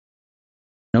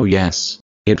Oh yes,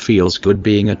 it feels good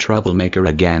being a troublemaker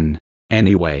again.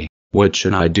 Anyway, what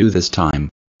should I do this time?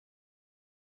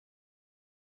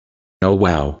 Oh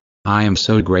wow, I am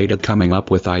so great at coming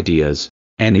up with ideas.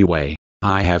 Anyway,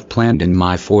 I have planned in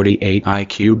my 48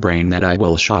 IQ brain that I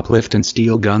will shoplift and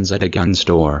steal guns at a gun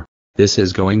store. This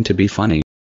is going to be funny.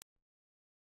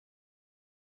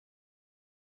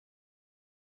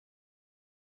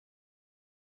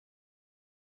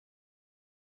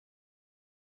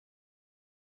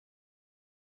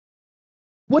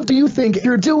 What do you think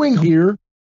you're doing here?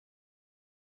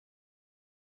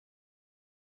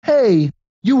 Hey,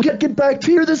 you get back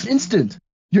here this instant.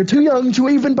 You're too young to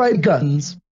even buy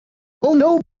guns. Oh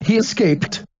no, he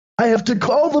escaped. I have to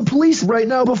call the police right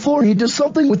now before he does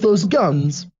something with those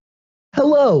guns.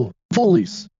 Hello,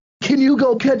 police. Can you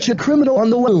go catch a criminal on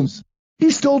the loose?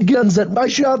 He stole guns at my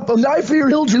shop and I fear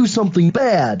he'll do something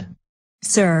bad.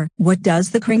 Sir, what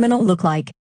does the criminal look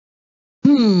like?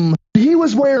 He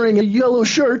was wearing a yellow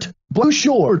shirt, blue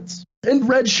shorts, and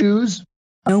red shoes.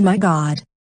 Oh my God.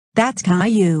 That's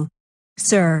Caillou.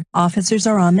 Sir, officers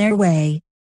are on their way.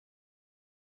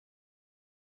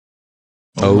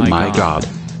 Oh my God.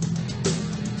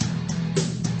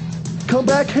 Come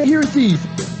back here, thief.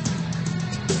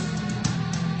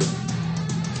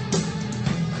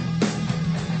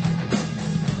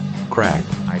 Crack.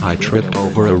 I tripped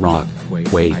over a rock.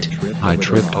 Wait, I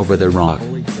tripped over the rock.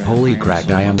 Holy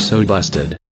crack, I am so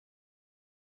busted.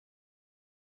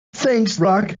 Thanks,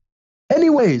 Rock.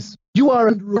 Anyways, you are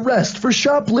under arrest for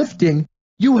shoplifting.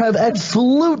 You have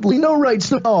absolutely no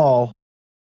rights at all.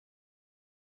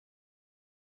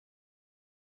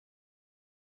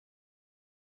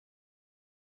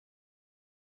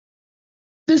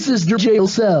 This is your jail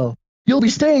cell. You'll be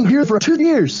staying here for 2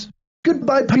 years.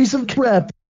 Goodbye, piece of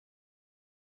crap.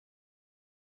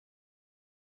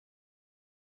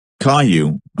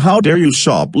 Caillou, how dare you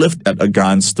shoplift at a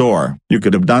gun store? You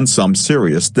could have done some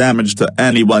serious damage to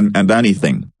anyone and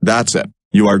anything. That's it.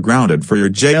 You are grounded for your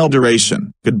jail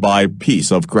duration. Goodbye,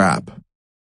 piece of crap.